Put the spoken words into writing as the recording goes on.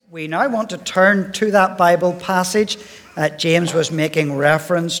We now want to turn to that Bible passage that James was making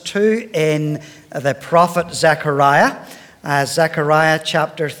reference to in the prophet Zechariah, Zechariah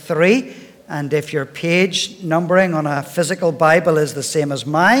chapter 3. And if your page numbering on a physical Bible is the same as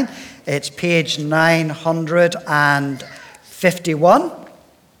mine, it's page 951.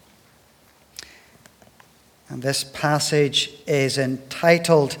 And this passage is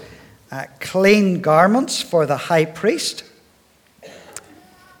entitled Clean Garments for the High Priest.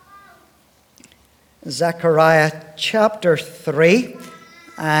 Zechariah chapter 3,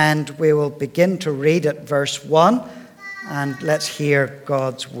 and we will begin to read at verse 1, and let's hear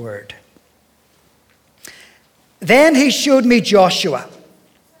God's word. Then he showed me Joshua,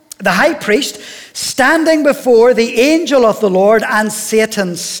 the high priest, standing before the angel of the Lord, and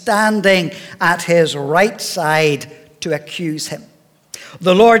Satan standing at his right side to accuse him.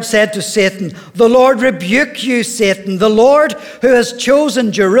 The Lord said to Satan, "The Lord rebuke you, Satan. The Lord who has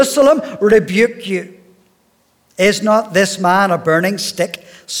chosen Jerusalem rebuke you. Is not this man a burning stick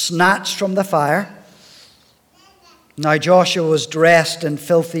snatched from the fire?" Now Joshua was dressed in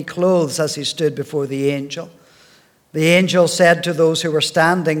filthy clothes as he stood before the angel. The angel said to those who were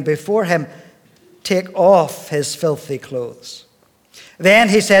standing before him, "Take off his filthy clothes." Then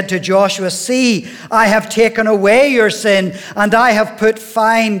he said to Joshua, "See, I have taken away your sin, and I have put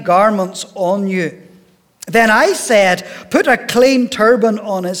fine garments on you." Then I said, "Put a clean turban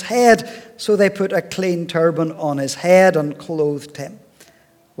on his head." So they put a clean turban on his head and clothed him,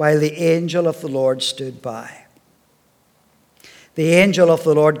 while the angel of the Lord stood by. The angel of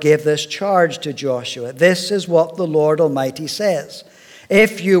the Lord gave this charge to Joshua. "This is what the Lord Almighty says.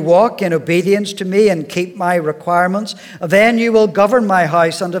 If you walk in obedience to me and keep my requirements, then you will govern my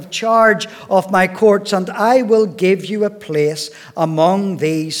house and have charge of my courts, and I will give you a place among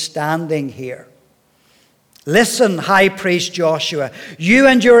these standing here. Listen, high priest Joshua, you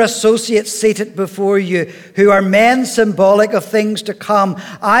and your associates seated before you, who are men symbolic of things to come.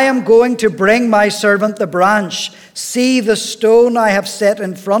 I am going to bring my servant the branch. See the stone I have set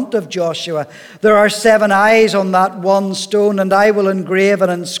in front of Joshua. There are 7 eyes on that one stone, and I will engrave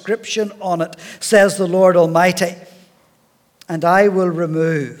an inscription on it, says the Lord Almighty. And I will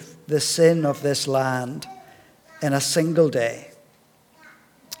remove the sin of this land in a single day.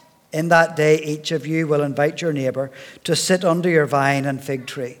 In that day, each of you will invite your neighbor to sit under your vine and fig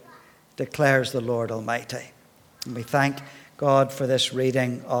tree, declares the Lord Almighty." And we thank God for this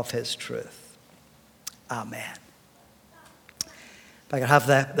reading of his truth. Amen. If I could have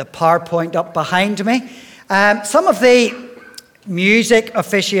the PowerPoint up behind me. Some of the music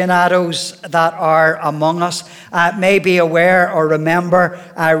aficionados that are among us may be aware or remember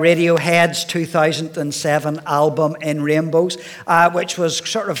Radiohead's 2007 album In Rainbows, which was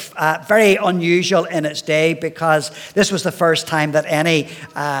sort of very unusual in its day, because this was the first time that any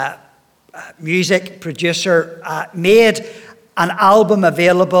music producer made an album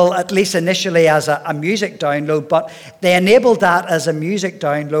available, at least initially as a music download, but they enabled that as a music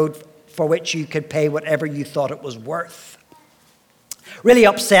download for which you could pay whatever you thought it was worth. Really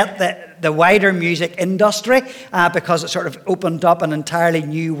upset the wider music industry because it sort of opened up an entirely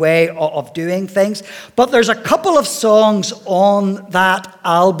new way of doing things. But there's a couple of songs on that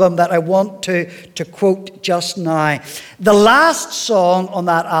album that I want to quote just now. The last song on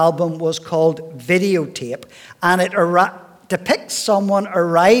that album was called Videotape, and it depicts someone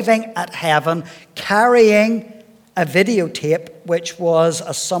arriving at heaven carrying a videotape, which was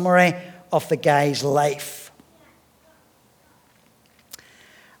a summary of the guy's life.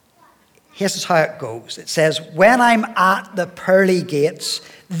 Here's how it goes. It says, "When I'm at the pearly gates,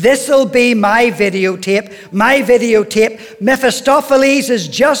 this'll be my videotape. My videotape. Mephistopheles is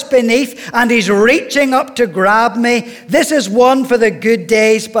just beneath, and he's reaching up to grab me. This is one for the good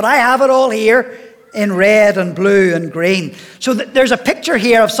days, but I have it all here in red and blue and green." So there's a picture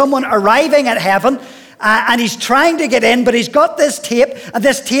here of someone arriving at heaven, and he's trying to get in, but he's got this tape, and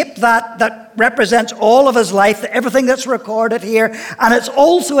this tape that represents all of his life, everything that's recorded here. And it's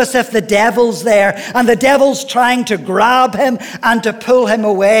also as if the devil's there, and the devil's trying to grab him and to pull him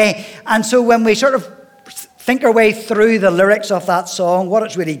away. And so when we sort of think our way through the lyrics of that song, what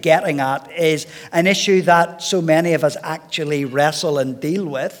it's really getting at is an issue that so many of us actually wrestle and deal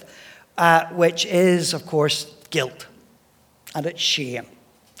with, which is, of course, guilt, and it's shame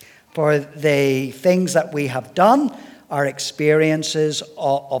for the things that we have done, our experiences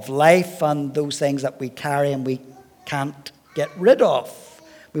of life, and those things that we carry and we can't get rid of.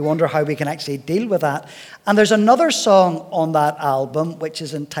 We wonder how we can actually deal with that. And there's another song on that album which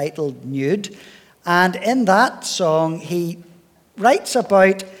is entitled Nude. And in that song, he writes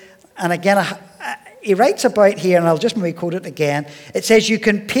about, and again, he writes about here, and I'll just maybe quote it again. It says, you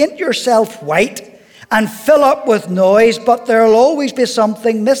can paint yourself white and fill up with noise, but there'll always be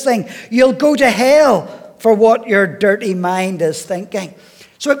something missing. You'll go to hell for what your dirty mind is thinking.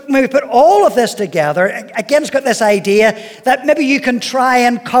 So when we put all of this together, again, it's got this idea that maybe you can try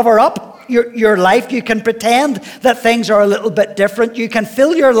and cover up your life. You can pretend that things are a little bit different. You can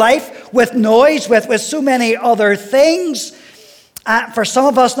fill your life with noise, with so many other things. For some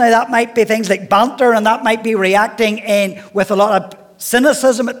of us now, that might be things like banter, and that might be reacting with a lot of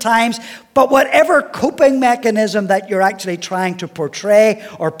cynicism at times. But whatever coping mechanism that you're actually trying to portray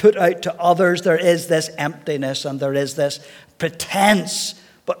or put out to others, there is this emptiness and there is this pretense.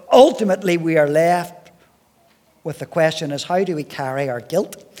 But ultimately, we are left with the question is, how do we carry our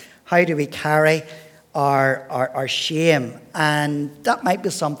guilt? How do we carry our shame? And that might be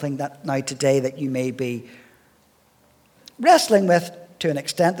something that now today that you may be wrestling with to an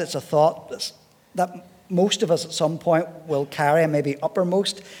extent. It's a thought that most of us at some point will carry, maybe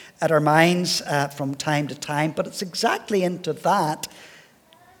uppermost at our minds from time to time. But it's exactly into that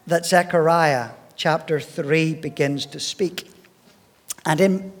Zechariah chapter 3 begins to speak. And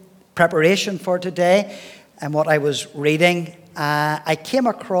in preparation for today and what I was reading, I came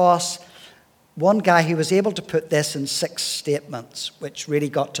across one guy who was able to put this in 6 statements, which really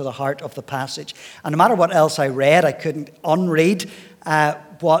got to the heart of the passage. And no matter what else I read, I couldn't unread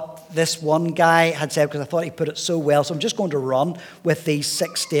what this one guy had said because I thought he put it so well. So I'm just going to run with these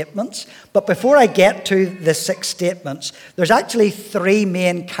 6 statements. But before I get to the 6 statements, there's actually 3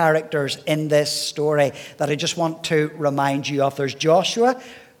 main characters in this story that I just want to remind you of. There's Joshua,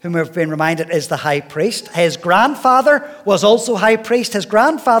 whom we've been reminded is the high priest. His grandfather was also high priest. His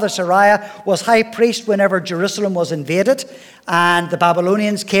grandfather, Sariah, was high priest whenever Jerusalem was invaded. And the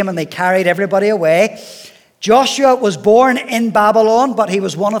Babylonians came and they carried everybody away. Joshua was born in Babylon, but he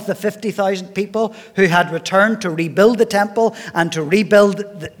was one of the 50,000 people who had returned to rebuild the temple and to rebuild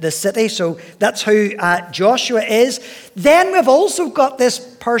the city. So that's who Joshua is. Then we've also got this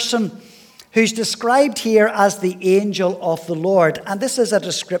person who's described here as the angel of the Lord. And this is a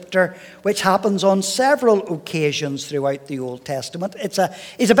descriptor which happens on several occasions throughout the Old Testament.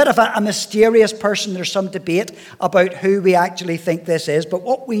 He's a bit of a mysterious person. There's some debate about who we actually think this is. But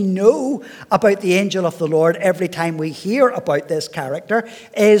what we know about the angel of the Lord every time we hear about this character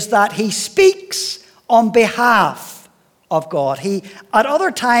is that he speaks on behalf of God. He, at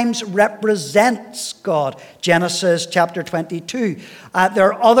other times, represents God. Genesis chapter 22.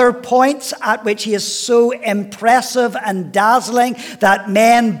 There are other points at which he is so impressive and dazzling that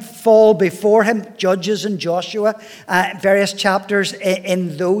men fall before him. Judges and Joshua, various chapters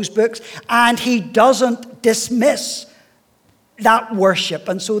in those books. And he doesn't dismiss that worship.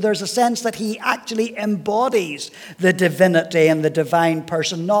 And so there's a sense that he actually embodies the divinity and the divine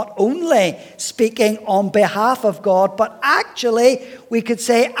person, not only speaking on behalf of God, but actually, we could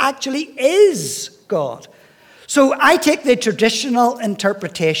say, actually is God. So I take the traditional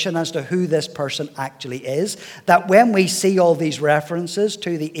interpretation as to who this person actually is, that when we see all these references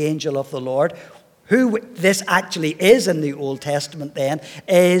to the angel of the Lord, who this actually is in the Old Testament then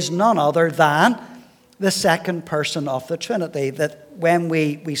is none other than the second person of the Trinity. That when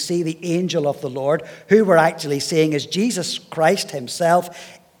we see the angel of the Lord, who we're actually seeing is Jesus Christ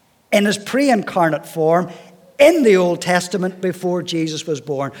himself in his pre-incarnate form in the Old Testament before Jesus was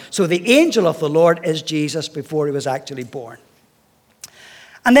born. So the angel of the Lord is Jesus before he was actually born.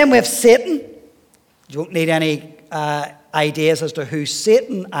 And then we have Satan. You don't need any ideas as to who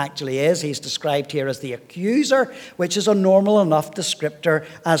Satan actually is. He's described here as the accuser, which is a normal enough descriptor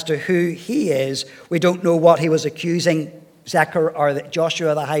as to who he is. We don't know what he was accusing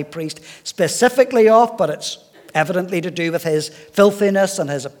Joshua the high priest specifically of, but it's evidently to do with his filthiness and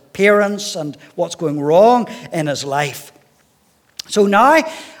his appearance and what's going wrong in his life. So now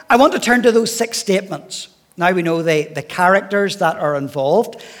I want to turn to those 6 statements. Now we know the characters that are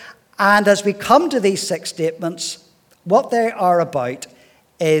involved. And as we come to these 6 statements, what they are about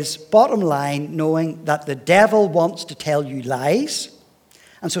is, bottom line, knowing that the devil wants to tell you lies.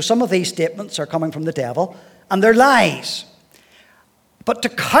 And so some of these statements are coming from the devil, and they're lies. But to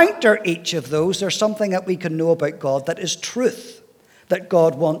counter each of those, there's something that we can know about God that is truth, that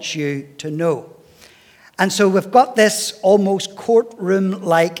God wants you to know. And so we've got this almost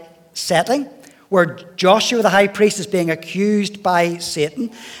courtroom-like setting where Joshua the high priest is being accused by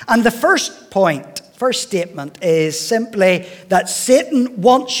Satan. And the first statement is simply that Satan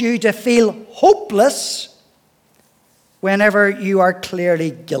wants you to feel hopeless whenever you are clearly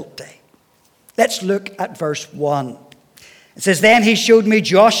guilty. Let's look at verse 1. It says, then he showed me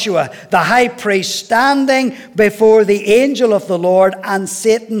Joshua, the high priest, standing before the angel of the Lord, and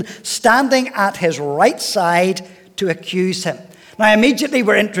Satan standing at his right side to accuse him. Now, immediately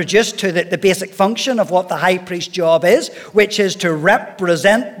we're introduced to the basic function of what the high priest's job is, which is to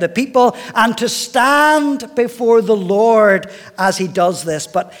represent the people and to stand before the Lord as he does this.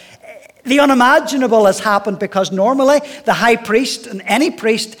 But the unimaginable has happened, because normally the high priest and any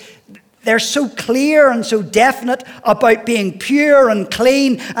priest, they're so clear and so definite about being pure and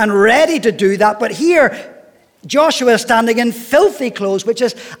clean and ready to do that. But here, Joshua is standing in filthy clothes, which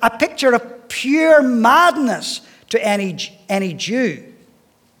is a picture of pure madness to any Jew.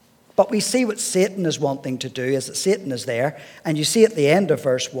 But we see what Satan is wanting to do, is that Satan is there. And you see at the end of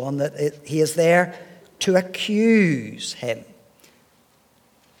verse 1 that he is there to accuse him.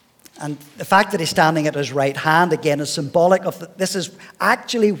 And the fact that he's standing at his right hand, again, is symbolic of this is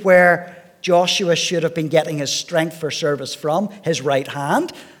actually where Joshua should have been getting his strength for service from, his right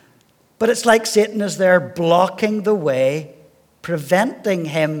hand. But it's like Satan is there blocking the way, preventing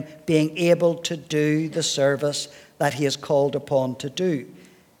him being able to do the service that he is called upon to do.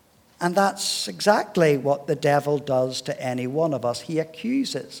 And that's exactly what the devil does to any one of us. He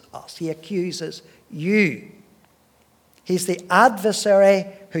accuses us. He accuses you. He's the adversary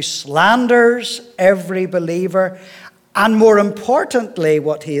who slanders every believer. And more importantly,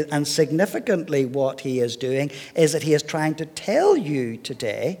 and significantly what he is doing is that he is trying to tell you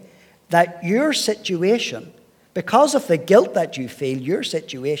today that your situation, because of the guilt that you feel, your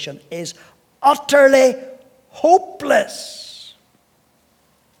situation is utterly hopeless.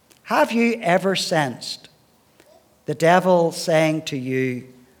 Have you ever sensed the devil saying to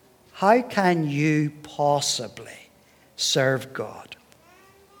you, how can you possibly serve God?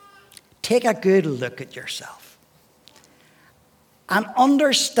 Take a good look at yourself and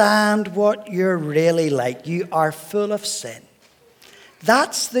understand what you're really like. You are full of sin.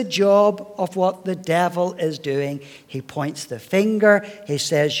 That's the job of what the devil is doing. He points the finger. He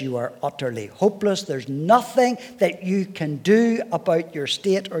says you are utterly hopeless. There's nothing that you can do about your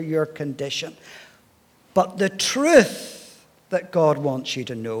state or your condition. But the truth that God wants you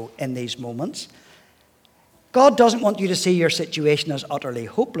to know in these moments, God doesn't want you to see your situation as utterly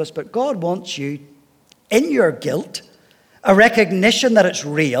hopeless, but God wants you, in your guilt, a recognition that it's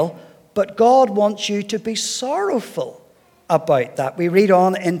real, but God wants you to be sorrowful about that. We read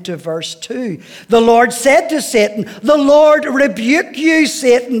on into verse 2. The Lord said to Satan, the Lord rebuke you,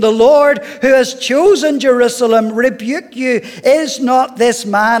 Satan. The Lord who has chosen Jerusalem rebuke you. Is not this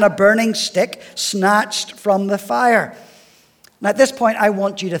man a burning stick snatched from the fire? Now at this point, I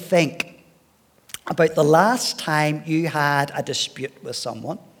want you to think about the last time you had a dispute with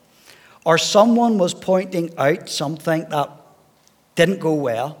someone, or someone was pointing out something that didn't go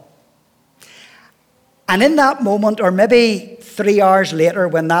well. And in that moment, or maybe 3 hours later,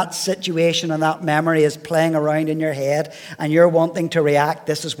 when that situation and that memory is playing around in your head and you're wanting to react,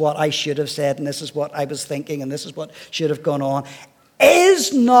 this is what I should have said, and this is what I was thinking, and this is what should have gone on.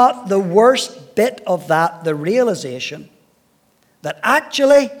 Is not the worst bit of that the realization that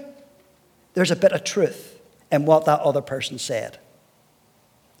actually there's a bit of truth in what that other person said?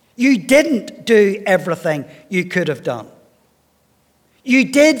 You didn't do everything you could have done.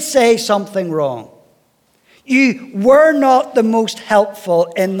 You did say something wrong. You were not the most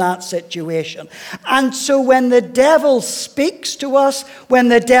helpful in that situation. And so when the devil speaks to us, when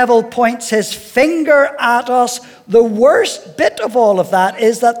the devil points his finger at us, the worst bit of all of that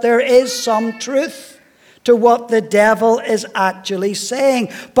is that there is some truth to what the devil is actually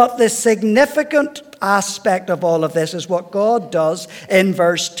saying. But the significant aspect of all of this is what God does in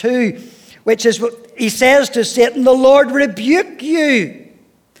verse 2, which is what he says to Satan, the Lord rebuke you.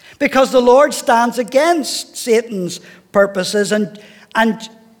 Because the Lord stands against Satan's purposes. And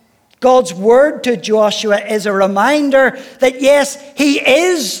God's word to Joshua is a reminder that yes, he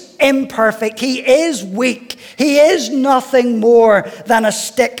is imperfect. He is weak. He is nothing more than a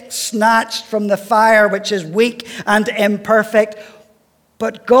stick snatched from the fire, which is weak and imperfect.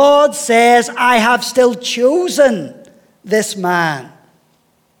 But God says, I have still chosen this man.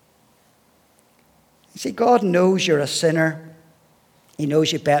 You see, God knows you're a sinner. He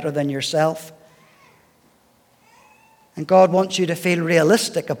knows you better than yourself. And God wants you to feel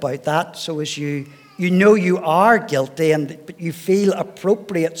realistic about that, so as you know you are guilty, but you feel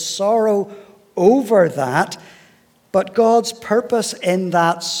appropriate sorrow over that. But God's purpose in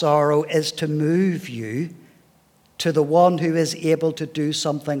that sorrow is to move you to the one who is able to do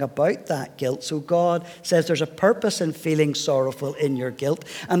something about that guilt. So God says there's a purpose in feeling sorrowful in your guilt,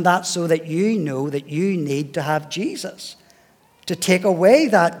 and that's so that you know that you need to have Jesus to take away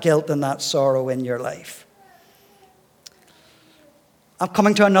that guilt and that sorrow in your life. I'm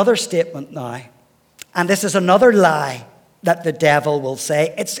coming to another statement now. And this is another lie that the devil will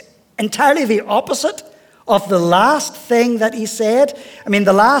say. It's entirely the opposite of the last thing that he said. I mean,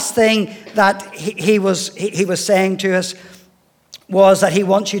 the last thing that he was saying to us was that he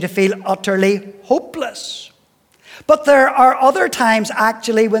wants you to feel utterly hopeless. But there are other times,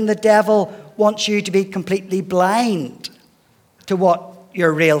 actually, when the devil wants you to be completely blind to what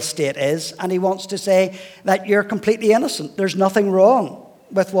your real state is, and he wants to say that you're completely innocent. There's nothing wrong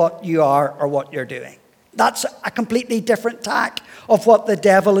with what you are or what you're doing. That's a completely different tack of what the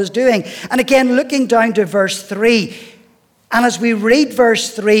devil is doing. And again, looking down to verse 3, and as we read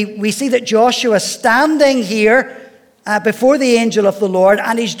verse 3, we see that Joshua is standing here before the angel of the Lord,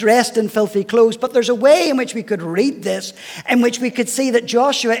 and he's dressed in filthy clothes. But there's a way in which we could read this, in which we could see that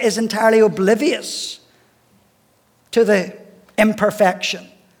Joshua is entirely oblivious to the imperfection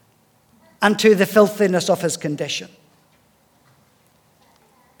and to the filthiness of his condition.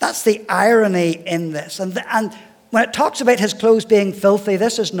 That's the irony in this. And when it talks about his clothes being filthy,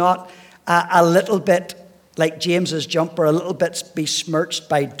 this is not a little bit like James's jumper, a little bit besmirched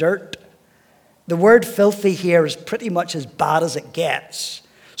by dirt. The word filthy here is pretty much as bad as it gets.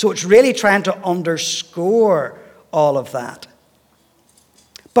 So it's really trying to underscore all of that.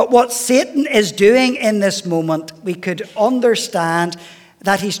 But what Satan is doing in this moment, we could understand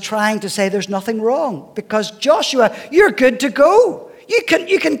that he's trying to say there's nothing wrong. Because Joshua, you're good to go. You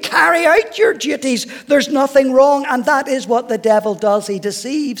can carry out your duties. There's nothing wrong. And that is what the devil does. He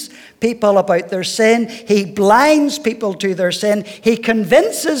deceives people about their sin. He blinds people to their sin. He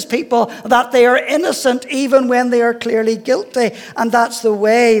convinces people that they are innocent even when they are clearly guilty. And that's the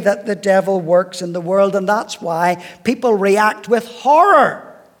way that the devil works in the world. And that's why people react with horror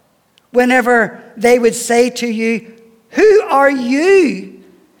whenever they would say to you, "Who are you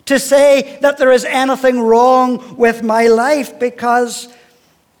to say that there is anything wrong with my life?" Because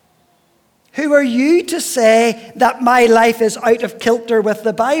who are you to say that my life is out of kilter with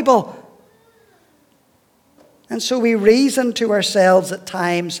the Bible? And so we reason to ourselves at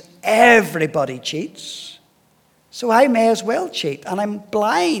times, everybody cheats, so I may as well cheat. And I'm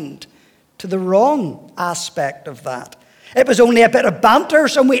blind to the wrong aspect of that. It was only a bit of banter,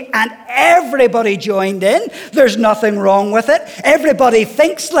 and everybody joined in. There's nothing wrong with it. Everybody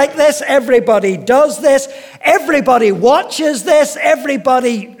thinks like this. Everybody does this. Everybody watches this.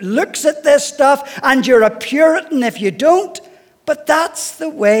 Everybody looks at this stuff. And you're a Puritan if you don't. But that's the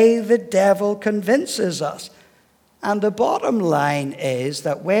way the devil convinces us. And the bottom line is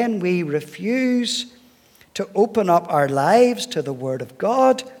that when we refuse to open up our lives to the Word of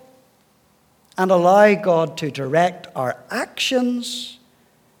God and allow God to direct our actions,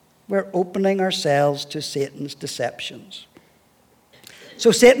 we're opening ourselves to Satan's deceptions.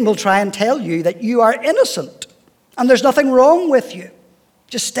 So Satan will try and tell you that you are innocent and there's nothing wrong with you.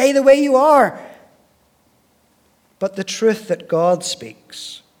 Just stay the way you are. But the truth that God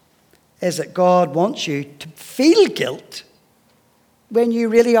speaks is that God wants you to feel guilt when you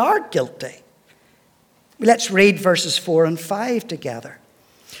really are guilty. Let's read verses 4 and 5 together.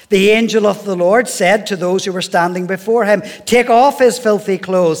 The angel of the Lord said to those who were standing before him, "Take off his filthy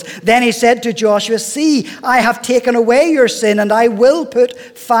clothes." Then he said to Joshua, "See, I have taken away your sin, and I will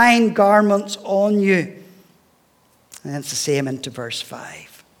put fine garments on you." And it's the same into verse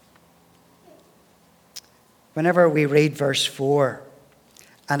 5. Whenever we read verse 4,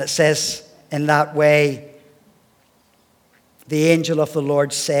 and it says in that way, the angel of the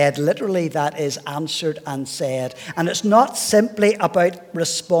Lord said, literally that is answered and said. And it's not simply about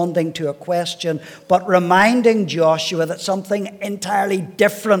responding to a question, but reminding Joshua that something entirely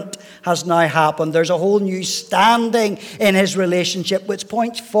different has now happened. There's a whole new standing in his relationship, which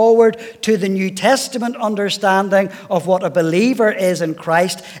points forward to the New Testament understanding of what a believer is in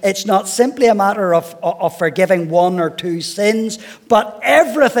Christ. It's not simply a matter of forgiving one or two sins, but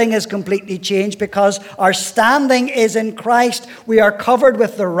everything is completely changed because our standing is in Christ. We are covered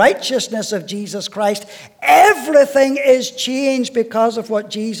with the righteousness of Jesus Christ. Everything is changed because of what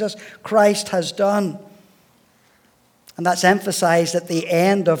Jesus Christ has done. And that's emphasized at the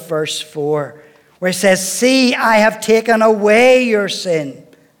end of verse 4, where it says, "See, I have taken away your sin,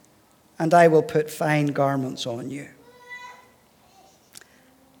 and I will put fine garments on you."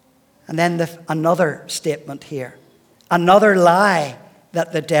 And then another statement here, another lie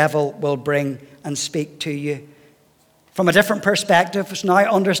that the devil will bring and speak to you. From a different perspective, it's now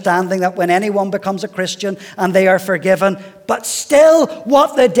understanding that when anyone becomes a Christian and they are forgiven, but still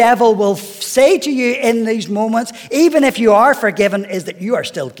what the devil will say to you in these moments, even if you are forgiven, is that you are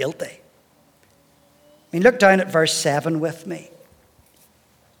still guilty. I mean, look down at verse 7 with me.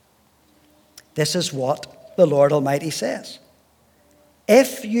 This is what the Lord Almighty says.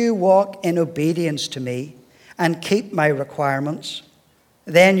 If you walk in obedience to me and keep my requirements,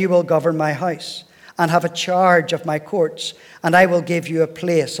 then you will govern my house and have a charge of my courts, and I will give you a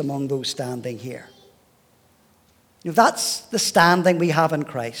place among those standing here. That's the standing we have in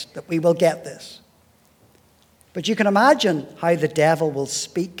Christ, that we will get this. But you can imagine how the devil will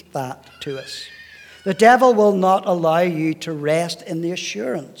speak that to us. The devil will not allow you to rest in the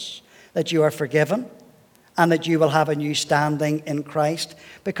assurance that you are forgiven and that you will have a new standing in Christ,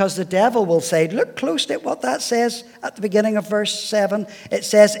 because the devil will say, look closely at what that says at the beginning of verse 7. It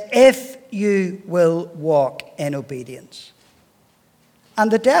says, if you will walk in obedience. And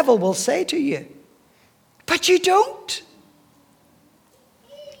the devil will say to you, but you don't.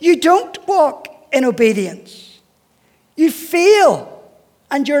 You don't walk in obedience. You fail,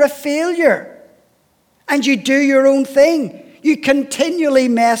 and you're a failure. And you do your own thing. You continually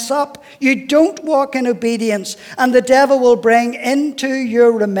mess up. You don't walk in obedience. And the devil will bring into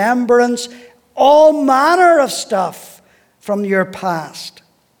your remembrance all manner of stuff from your past.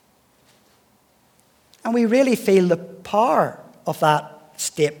 And we really feel the power of that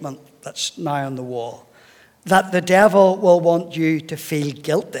statement that's now on the wall. That the devil will want you to feel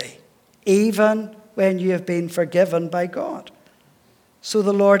guilty, even when you have been forgiven by God. So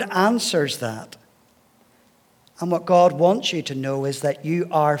the Lord answers that. And what God wants you to know is that you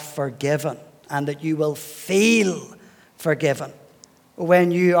are forgiven and that you will feel forgiven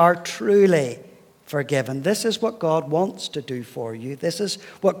when you are truly forgiven. This is what God wants to do for you. This is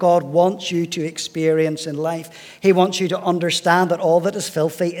what God wants you to experience in life. He wants you to understand that all that is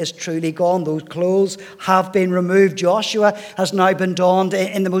filthy is truly gone. Those clothes have been removed. Joshua has now been donned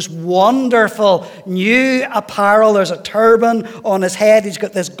in the most wonderful new apparel. There's a turban on his head. He's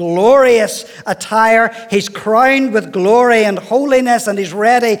got this glorious attire. He's crowned with glory and holiness, and he's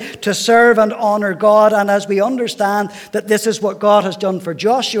ready to serve and honor God. And as we understand that this is what God has done for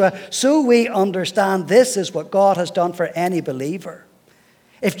Joshua, so we understand this is what God has done for any believer.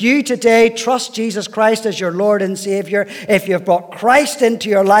 If you today trust Jesus Christ as your Lord and Savior, if you've brought Christ into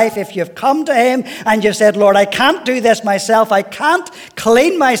your life, if you've come to Him and you've said, Lord, I can't do this myself, I can't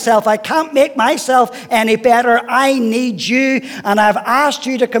clean myself, I can't make myself any better, I need you, and I've asked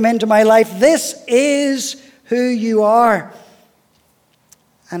you to come into my life, this is who you are.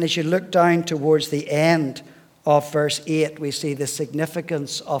 And as you look down towards the end of verse 8, we see the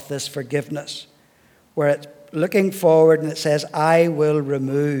significance of this forgiveness, where it's looking forward and it says, I will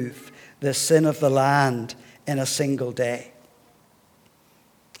remove the sin of the land in a single day.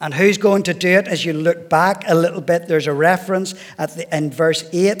 And who's going to do it? As you look back a little bit, there's a reference in verse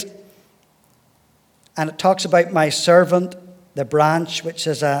 8, and it talks about my servant, the branch, which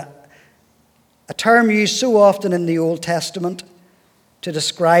is a term used so often in the Old Testament to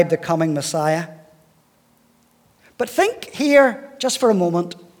describe the coming Messiah. But think here, just for a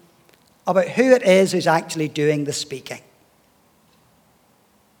moment, about who it is who's actually doing the speaking.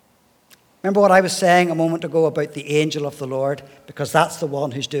 Remember what I was saying a moment ago about the angel of the Lord? Because that's the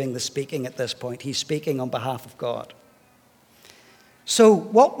one who's doing the speaking at this point. He's speaking on behalf of God. So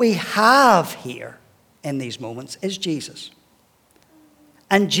what we have here in these moments is Jesus.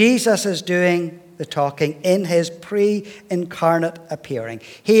 And Jesus is doing the talking in his pre-incarnate appearing.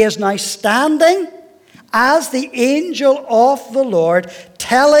 He is now standing as the angel of the Lord,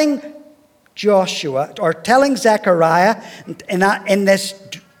 telling Joshua, or telling Zechariah in this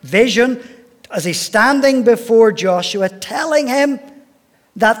vision, as he's standing before Joshua, telling him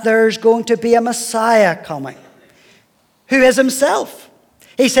that there's going to be a Messiah coming, who is himself.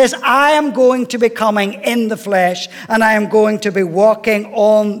 He says, I am going to be coming in the flesh, and I am going to be walking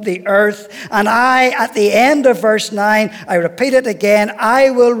on the earth. And at the end of verse 9, I repeat it again,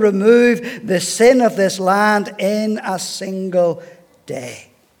 I will remove the sin of this land in a single day.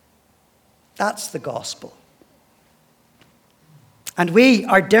 That's the gospel. And we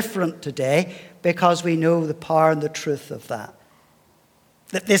are different today because we know the power and the truth of that.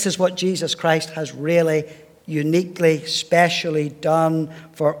 That this is what Jesus Christ has really uniquely, specially done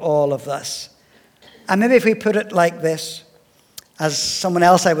for all of us. And maybe if we put it like this, as someone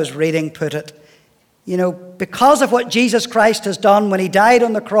else I was reading put it, because of what Jesus Christ has done when he died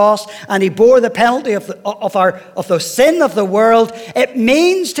on the cross and he bore the penalty of the sin of the world, it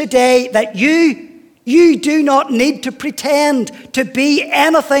means today that you do not need to pretend to be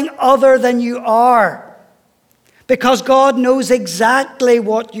anything other than you are. Because God knows exactly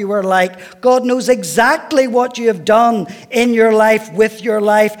what you are like. God knows exactly what you have done in your life, with your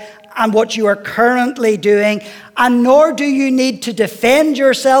life. and what you are currently doing. And nor do you need to defend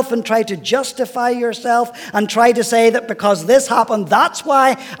yourself and try to justify yourself and try to say that because this happened, that's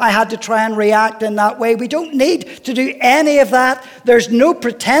why I had to try and react in that way. We don't need to do any of that. There's no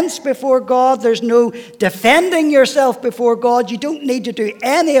pretense before God. There's no defending yourself before God. You don't need to do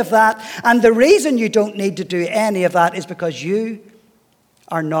any of that. And the reason you don't need to do any of that is because you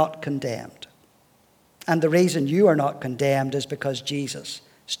are not condemned. And the reason you are not condemned is because Jesus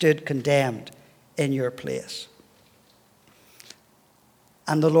stood condemned in your place.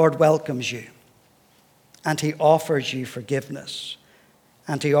 And the Lord welcomes you. And he offers you forgiveness.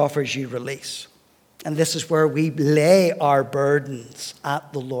 And he offers you release. And this is where we lay our burdens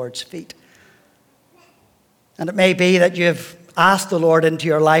at the Lord's feet. And it may be that you've asked the Lord into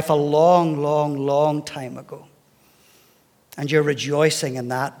your life a long time ago. And you're rejoicing in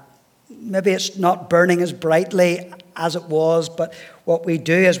that. Maybe it's not burning as brightly as it was, but what we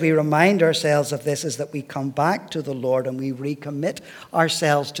do as we remind ourselves of this is that we come back to the Lord and we recommit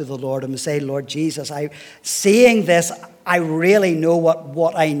ourselves to the Lord and we say, Lord Jesus, seeing this, I really know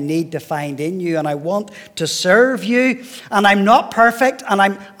what I need to find in you, and I want to serve you, and I'm not perfect, and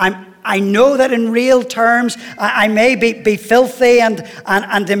I know that in real terms I may be filthy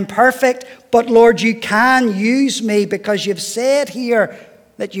and imperfect, but Lord, you can use me because you've said here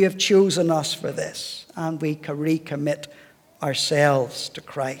that you have chosen us for this, and we can recommit ourselves to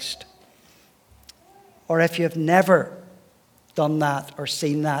Christ. Or if you've never done that or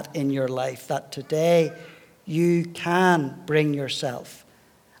seen that in your life, that today you can bring yourself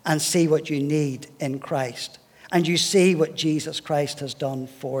and see what you need in Christ, and you see what Jesus Christ has done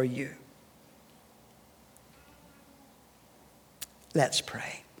for you. Let's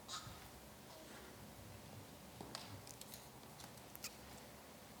pray.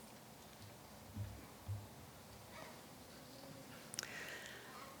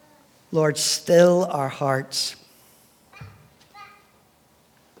 Lord, still our hearts.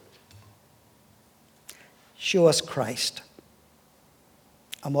 Show us Christ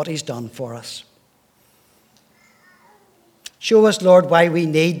and what he's done for us. Show us, Lord, why we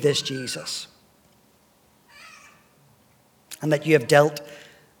need this Jesus, and that you have dealt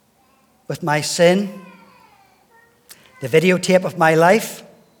with my sin, the videotape of my life.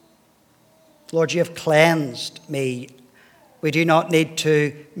 Lord, you have cleansed me. We do not need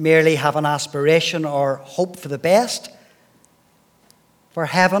to merely have an aspiration or hope for the best for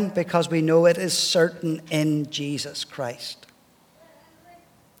heaven, because we know it is certain in Jesus Christ.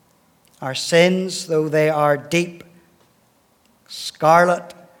 Our sins, though they are deep,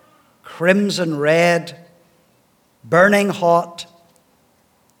 scarlet, crimson red, burning hot,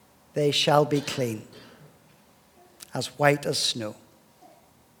 they shall be clean, as white as snow.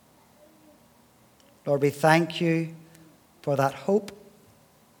 Lord, we thank you for that hope,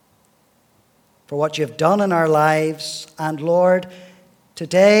 for what you've done in our lives. And Lord,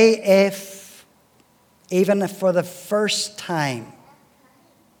 today, even if for the first time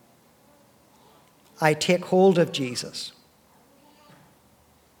I take hold of Jesus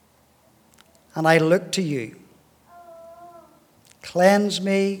and I look to you, cleanse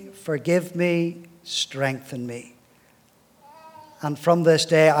me, forgive me, strengthen me. And from this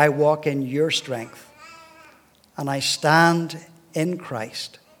day I walk in your strength. And I stand in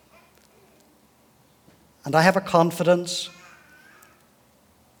Christ. And I have a confidence,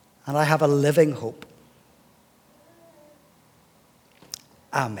 and I have a living hope.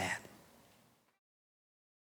 Amen.